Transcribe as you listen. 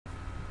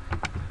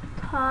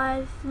Hi,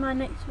 this is my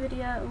next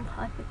video. Oh,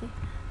 hi Vicky.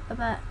 I'm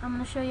going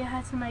to show you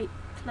how to make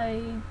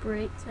clay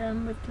bricks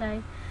with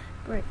clay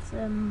bricks,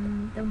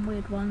 them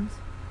weird ones.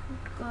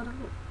 God, I've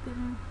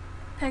been...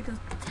 Pega's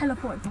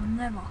teleported from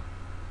never.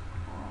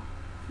 Oh.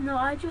 No,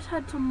 I just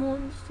had some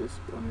monster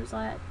spawners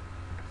I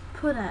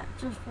put at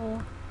just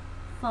for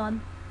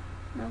fun.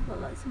 And I've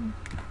got like some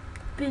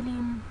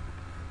billion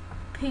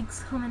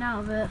pigs coming out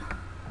of it.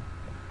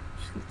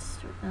 Just need to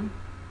strip them.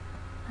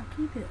 Now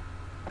keep it.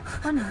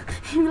 Funny.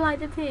 You like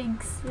the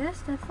pigs?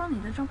 Yes, they're funny.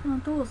 They're jumping on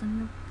doors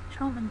and your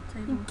enchantment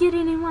table. You're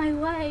getting in my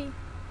way.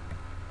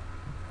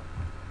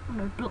 I'm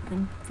going to block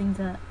things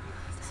out.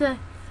 So,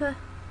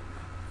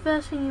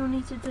 first thing you'll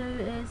need to do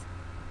is,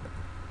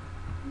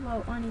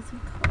 well, I need some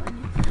clay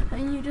in here.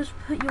 And you just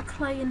put your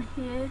clay in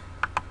here.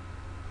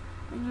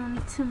 And you'll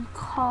need some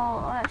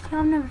coal. Actually,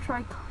 I've never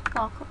tried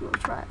coal. I'll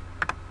try it.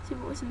 See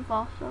what's in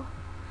faster.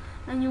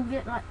 And you'll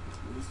get like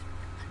these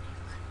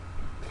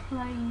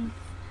clay,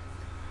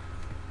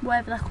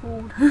 whatever they're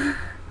called.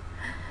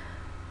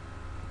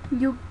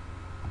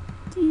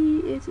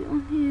 Is it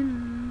on here?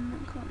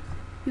 I can't.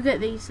 You get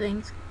these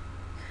things.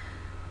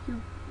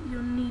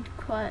 You'll need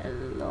quite a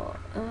lot.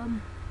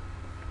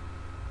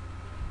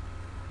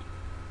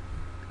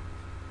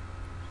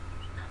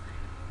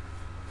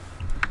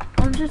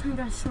 I'm just going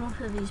to go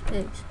slaughter these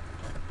pigs.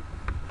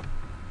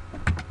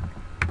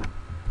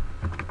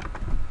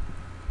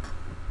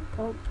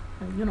 Oh,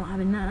 you're not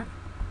having that.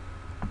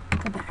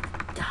 Go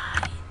back.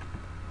 Die.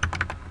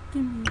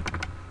 Give me.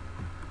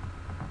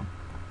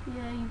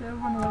 Yeah, you better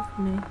run away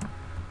from me.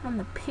 I'm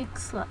the pig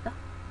slayer.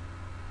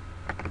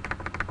 I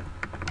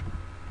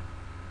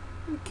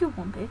killed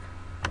one pig.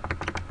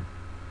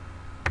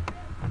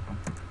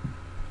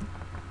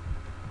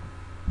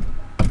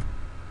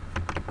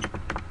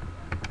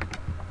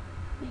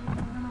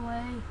 Run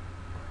away.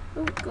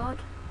 Oh god.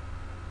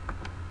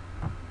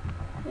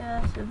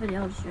 Yeah, that's a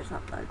video I was just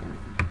uploading.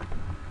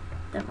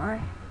 Don't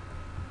worry.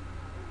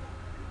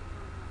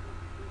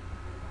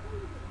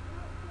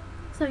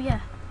 So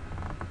yeah.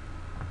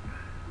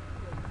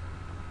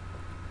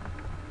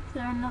 Is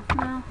there enough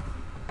now?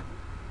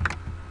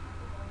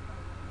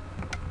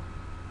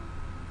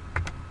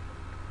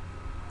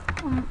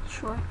 I'm not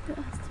sure if it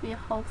has to be a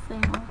whole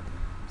thing or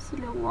just a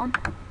little one.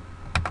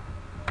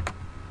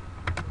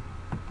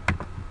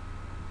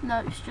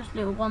 No, it's just a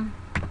little one.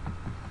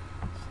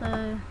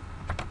 So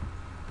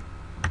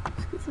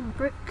let's get some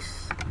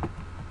bricks.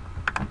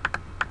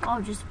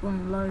 I'll just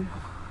spawn low.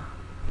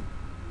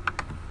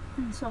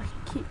 And so I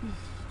can keep these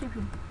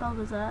stupid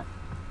buggers out.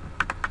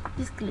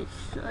 This glitch,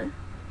 so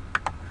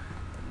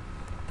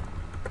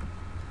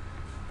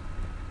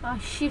I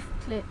shift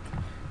click,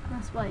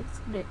 that's why it's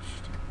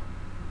glitched.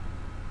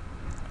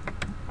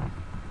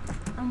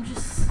 I'm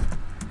just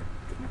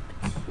gonna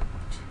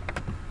protect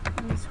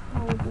these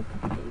horrible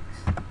pigs.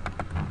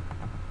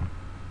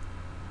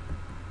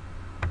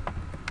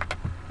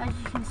 As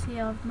you can see,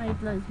 I've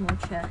made loads more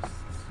chests.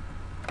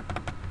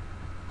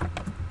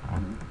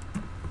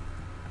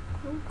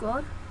 Oh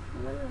god,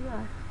 where did I go?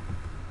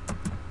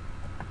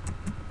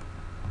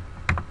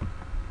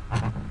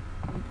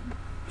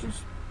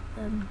 Just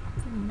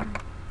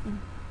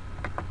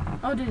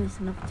I'll do this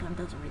another time,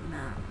 doesn't really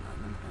matter.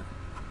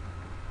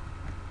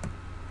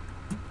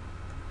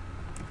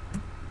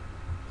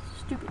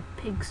 Stupid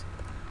pigs.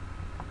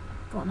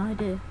 Got an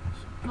idea.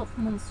 Block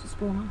the monster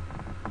spawner.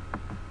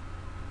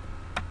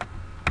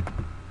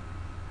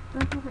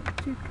 Don't have it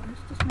too close,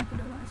 just make it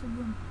look like it's a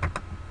room.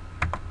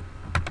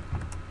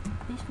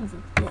 These things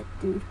are dead,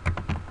 dude.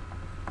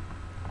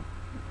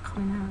 They're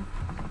coming out.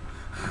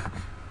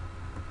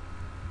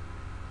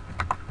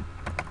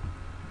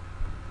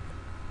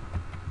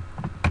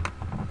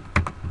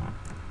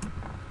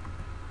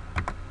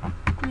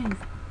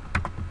 Move.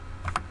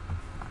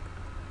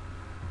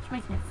 Just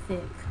making it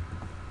thick.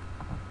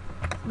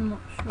 I'm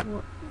not sure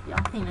what. Yeah, I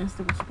think they're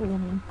still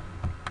spawning.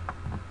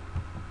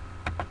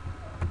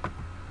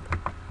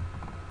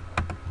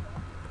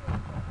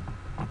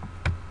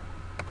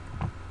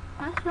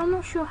 Actually, I'm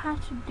not sure how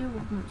to deal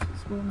with monster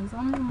spawners.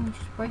 I'm normally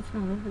just breaking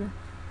them over the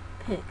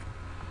pick.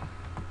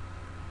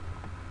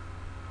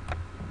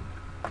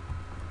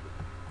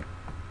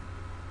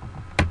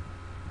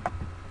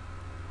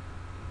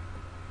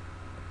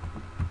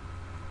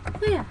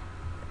 So yeah,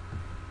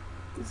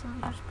 this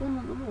one just spawn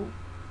on the wall.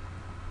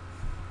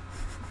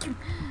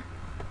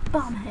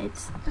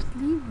 Bumheads. Just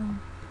leave them.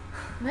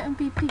 Let them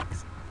be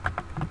pigs.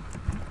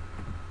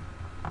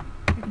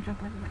 They can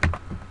jump over there.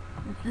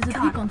 There's a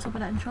pig on top of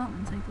that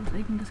enchantment table, so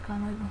you can just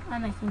climb over.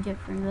 And I can get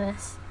through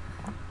this.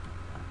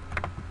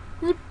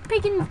 There's a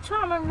pig in the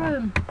enchantment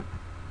room.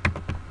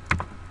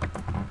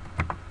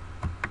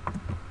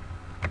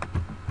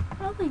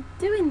 How are they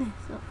doing this?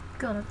 Oh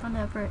god, I've run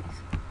out of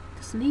bricks.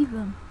 Just leave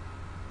them.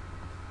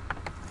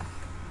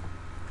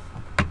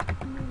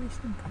 I'm not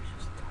wasting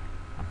precious time.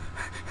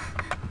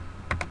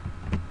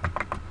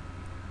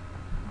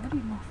 Why do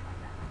you laugh like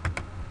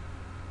that?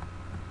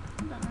 I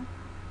don't know.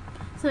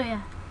 So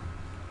yeah.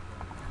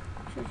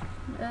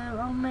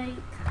 I'll make,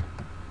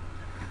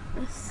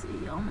 let's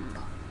see,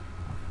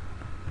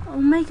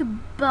 I'll make a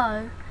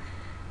bow.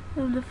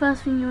 And the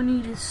first thing you'll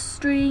need is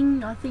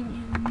string. I think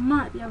you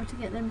might be able to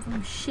get them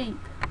from sheep,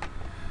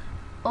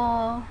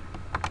 or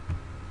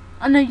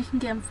I know you can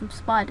get them from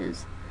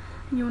spiders.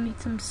 And you'll need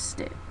some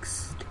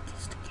sticks.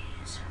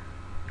 Sticks.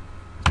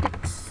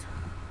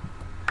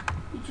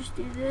 You just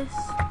do this.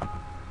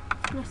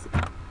 Mess it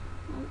up.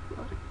 Oh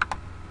god.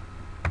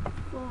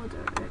 Forward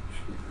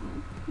direction.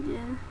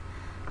 Yeah.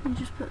 You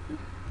just put.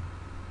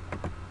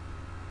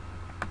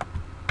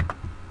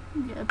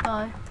 You get a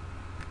bow.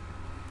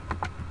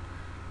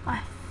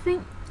 I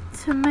think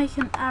to make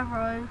an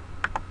arrow,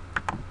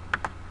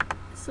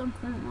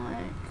 something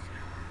like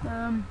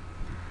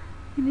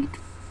you need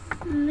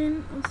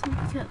flint or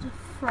something at the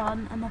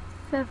front and a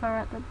feather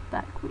at the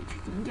back, which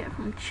you can get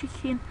from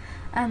chicken,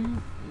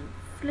 and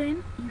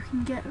flint you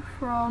can get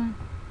from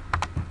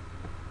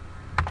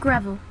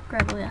gravel,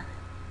 yeah.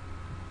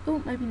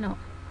 Oh, maybe not.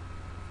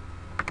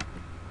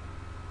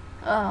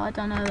 Oh, I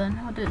don't know then.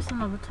 I'll do it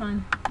some other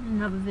time in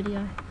another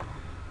video.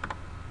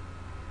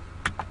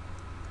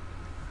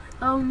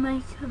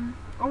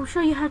 I'll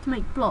show you how to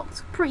make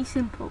blocks. Pretty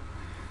simple.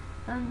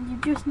 You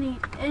just need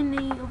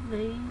any of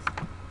these.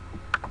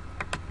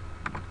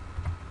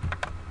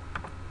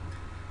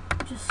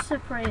 Just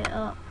separate it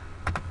up.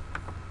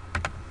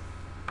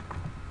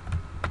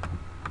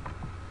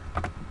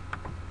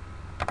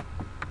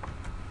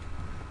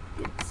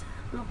 Get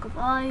a block of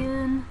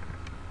iron.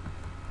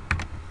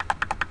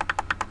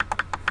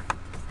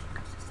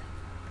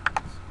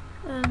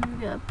 And you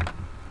get a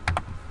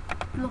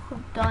block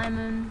of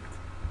diamond.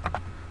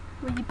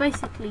 Well, you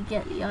basically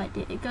get the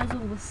idea. It goes all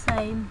the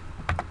same.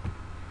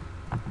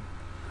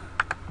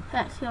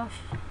 Actually,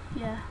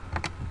 yeah,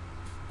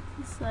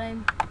 the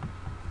same.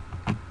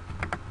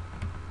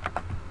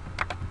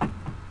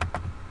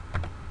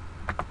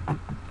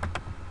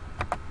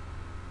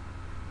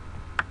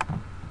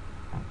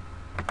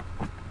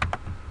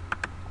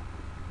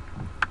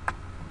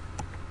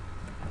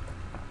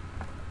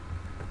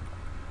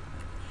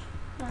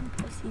 I'll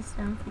place these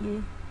down for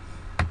you.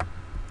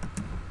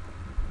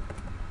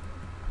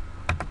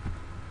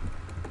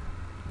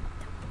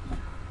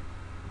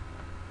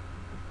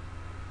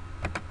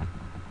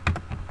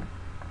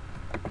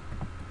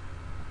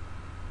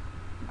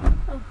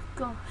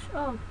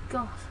 Oh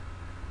gosh.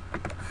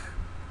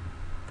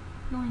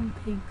 9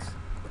 pigs.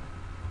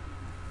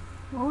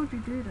 Why would you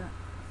do that?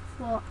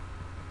 What?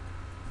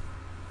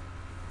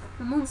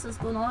 The monster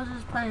spawn, I was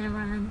just playing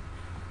around.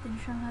 Did you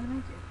show them how to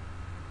make it?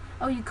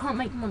 Oh, you can't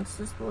make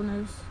monster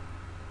spawners.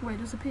 Wait, it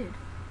disappeared?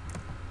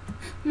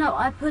 No,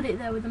 I put it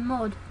there with a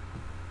mod.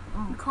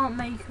 Oh. You can't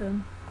make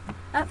them.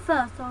 At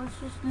first I was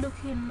just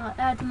looking like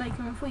how to make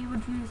them. I thought you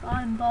would use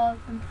iron bars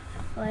and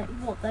like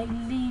what they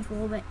leave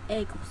or their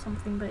egg or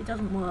something, but it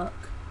doesn't work.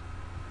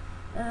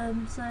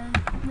 So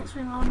next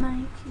thing I'll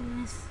make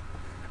is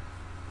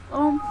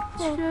I'll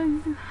show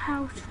you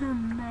how to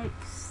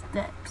make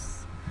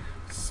steps.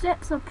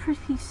 Steps are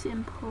pretty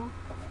simple.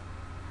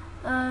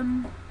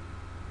 I'll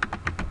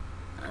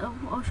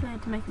show you how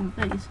to make them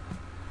with these.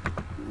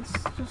 It's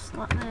just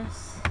like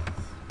this.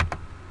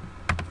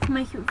 You can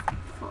make it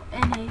for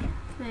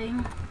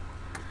anything.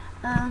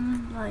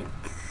 Like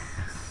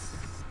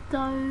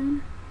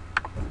stone.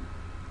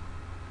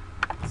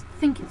 I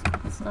think it's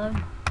called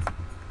stone.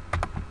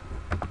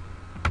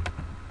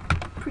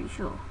 Pretty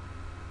sure.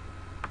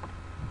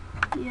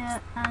 Yeah,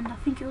 and I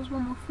think it was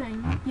one more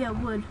thing. Yeah,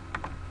 wood.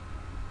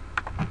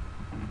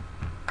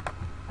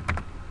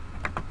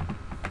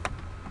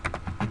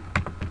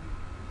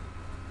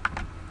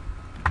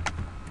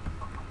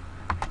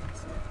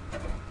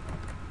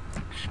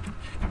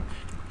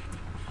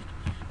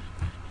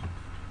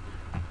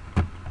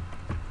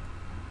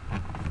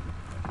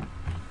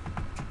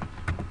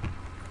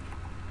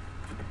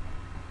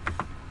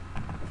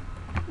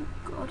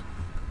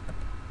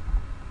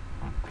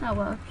 Oh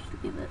well,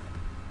 just leave it.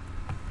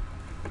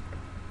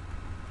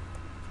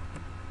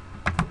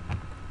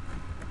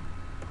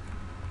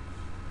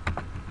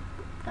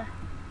 There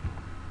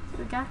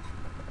we go.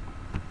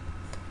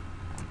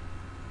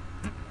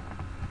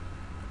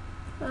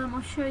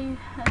 I'll show you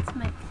how to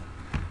make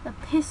a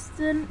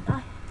piston.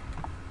 I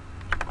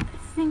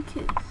think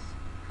it's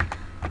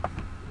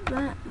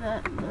that.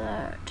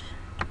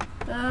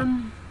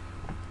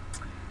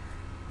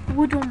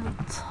 Wood on the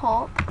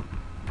top.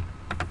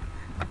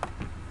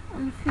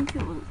 I think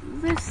it was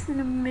this in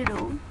the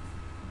middle.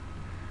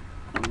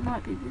 Or it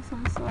might be this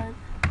on the side.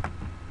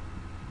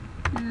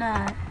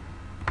 No.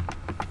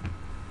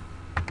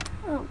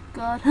 Oh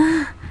god.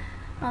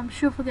 I'm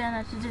sure forgetting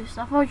how to do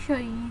stuff. I'll show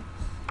you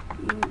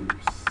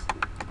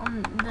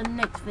on the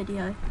next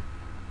video.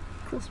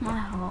 Cross my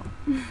heart.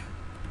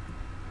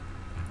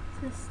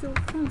 There's still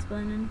things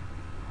burning.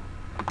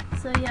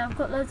 So yeah, I've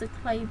got loads of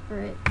clay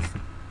bricks.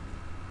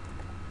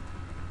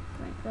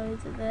 Make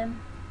loads of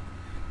them.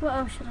 What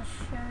else should I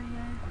show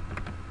you?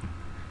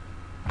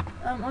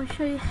 I'll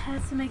show you how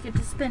to make a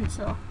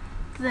dispenser.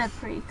 They're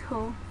pretty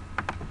cool.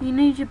 You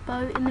need your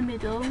boat in the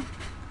middle.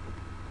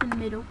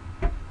 You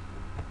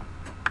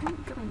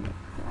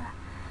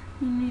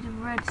need a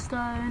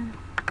redstone.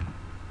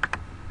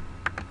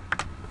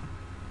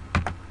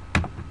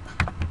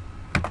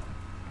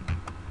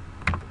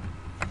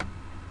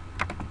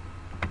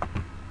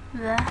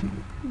 there.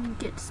 You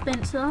get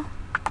dispenser.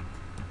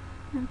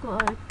 I've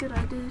got a good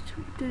idea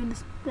of doing the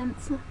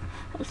dispenser.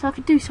 So I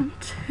could do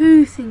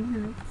two things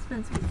in the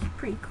dispenser, which is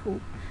pretty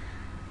cool.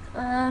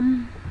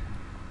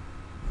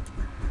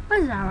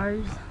 Where's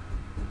arrows?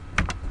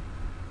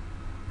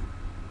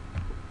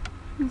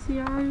 Is the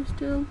arrow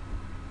still?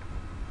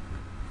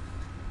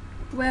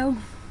 Well,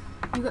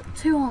 you've got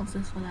two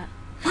answers for that.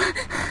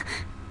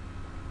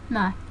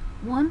 No.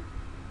 One.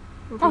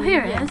 Oh,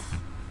 here it yes, is.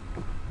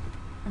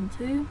 and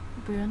two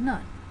will be a no.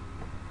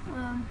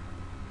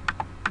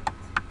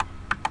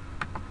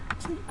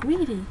 It's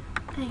greedy.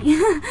 Hey,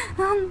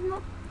 I'm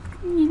not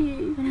greedy.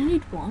 And you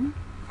need one.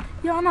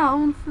 Yeah, I know. I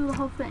want to fill the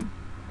whole thing.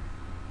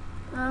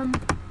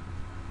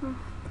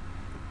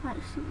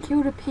 Actually,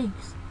 Kill the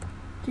pigs.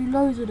 Do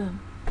loads of them.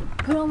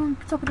 Put them on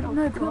top of the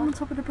put them on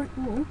top of the brick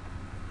wall.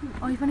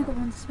 Oh, you've only got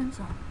one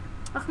dispenser.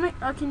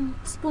 I can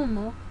spawn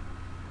more.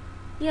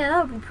 Yeah,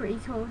 that would be pretty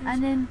cool.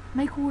 And then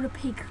make all the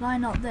pigs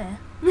line up there.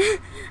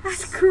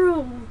 That's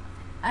cruel.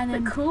 And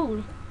then But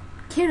cool.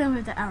 kill them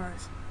with the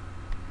arrows.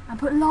 And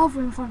put lava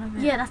in front of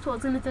it. Yeah, that's what I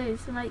was gonna do.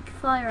 To make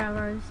fire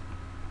arrows.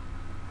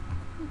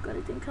 Oh God,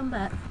 it didn't come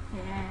back.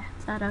 Yeah.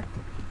 Sad.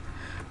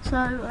 So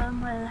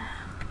where?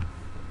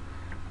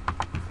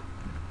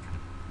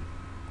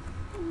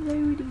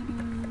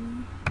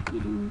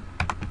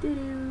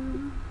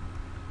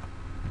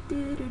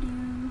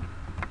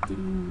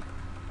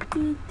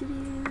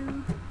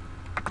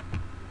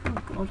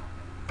 Oh God.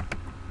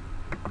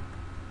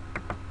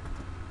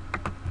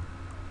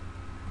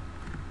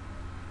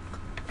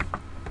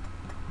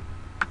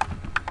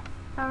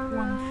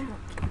 One shot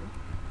kill.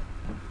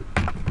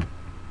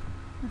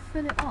 And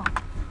fill it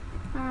up.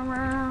 Fill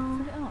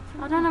it up.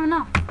 I don't have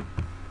enough.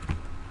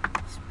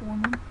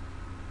 Spawn them.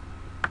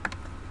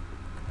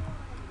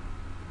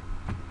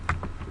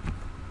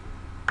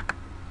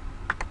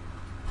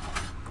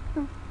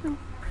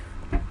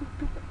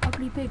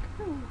 Ugly pig.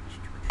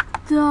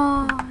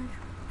 Die.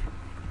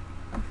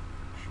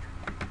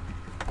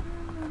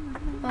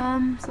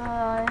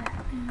 So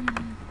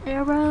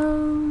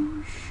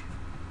arrows.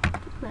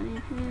 Just plenty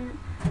in here.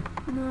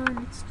 No,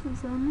 it's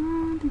just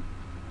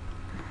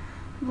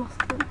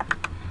lost it.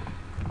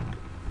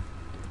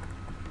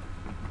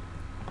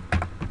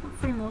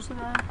 Three more to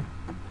go.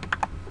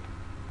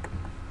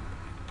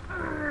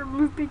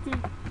 Blue piggy.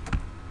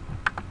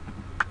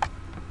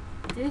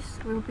 This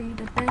will be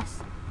the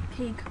best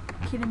pig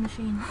killing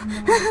machine in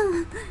the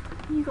world.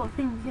 You got a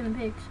thing for killing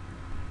pigs.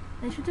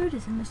 They should do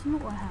this in the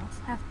slaughterhouse.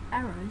 Have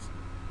arrows,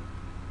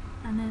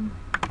 and then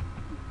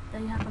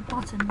they have a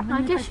button. When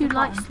I they guess press you the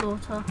like button,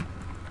 slaughter.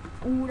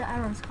 all the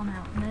arrows come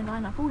out, and they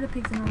line up all the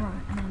pigs in a row,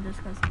 and then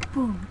just goes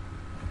boom,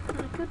 I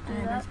could do and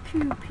it that. goes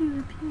pew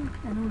pew pew,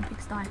 and all the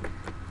pigs die.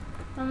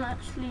 I'm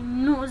actually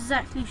not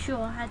exactly sure.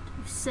 I had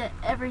to set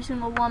every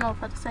single one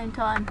off at the same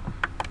time.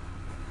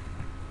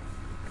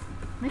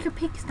 Make a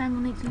pig stand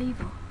on each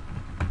lever.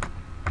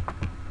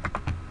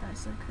 That is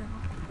so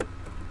clever.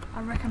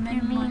 I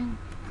recommend You mean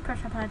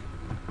pressure pad?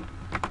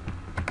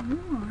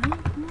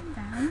 Alright, calm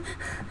down.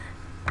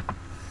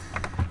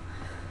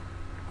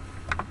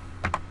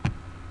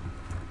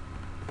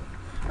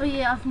 Oh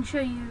yeah, I can show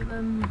you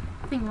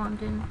thing what I'm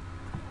doing.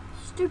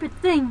 Stupid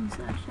things.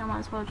 Actually, I might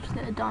as well just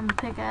get a diamond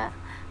pickaxe.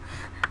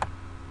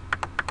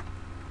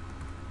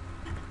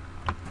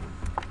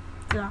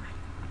 Die.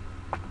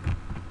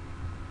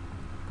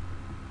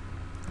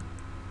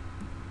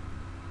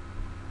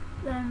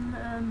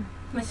 Then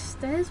If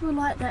stairs were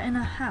like that in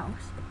a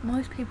house,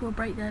 most people would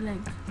break their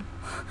legs.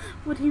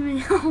 what do you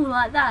mean? Oh,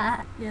 like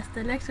that? Yes,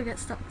 their legs will get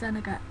stuck down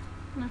a gap.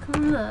 Now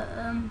come look.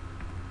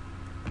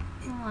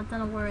 Oh, I don't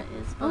know where it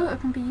is. Or But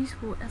it can be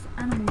useful as an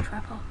animal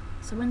trapper.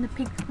 So when the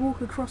pigs walk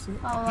across it,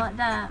 oh, like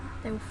that.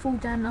 they will fall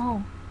down the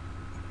hole.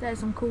 There's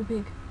some cool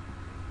pig.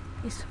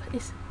 It's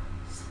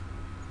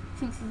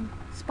Thinks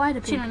he's spider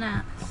pig. chilling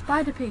out.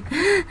 Spider pig.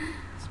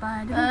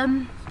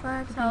 Spider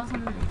spider so I was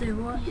pig. gonna Do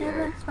whatever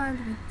yeah. spider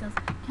pig does.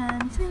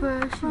 Can you see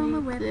First from a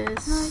need web?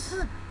 this. No,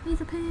 you can't.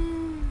 He's a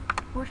pig.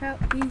 Watch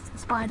out, he's a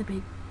spider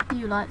pig.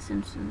 You like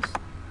Simpsons?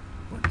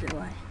 What do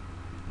I?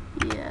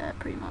 Yeah,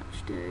 pretty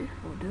much do.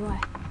 Or do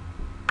I?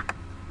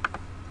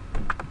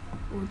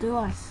 Or do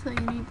I? So you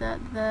need that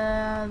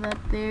there, that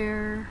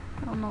there.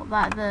 Well, not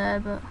that there,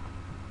 but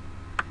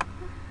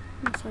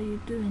That's how you're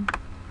doing.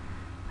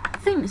 I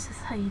think this is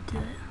how you do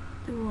it.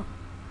 Do what?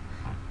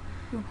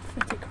 Your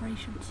pathetic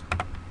creations.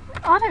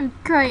 I don't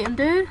create them,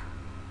 dude.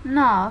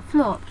 Nah, I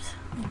flopped.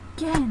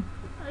 Again.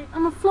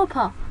 I'm a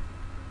flopper.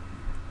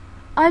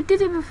 I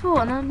did it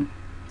before and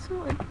I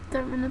sort of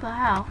don't remember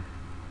how.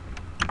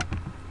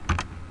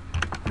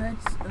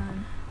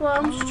 Redstone. Well,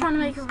 I'm just trying to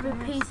make a Redstone.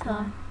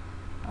 repeater.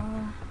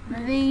 Oh,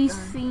 These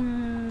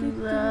redstone.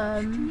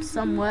 things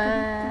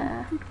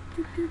somewhere.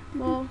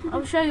 Well,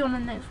 I'll show you on the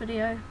next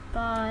video.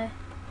 Bye.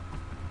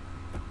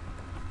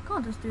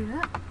 Can't just do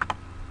that.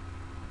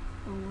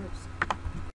 Oh, whoops.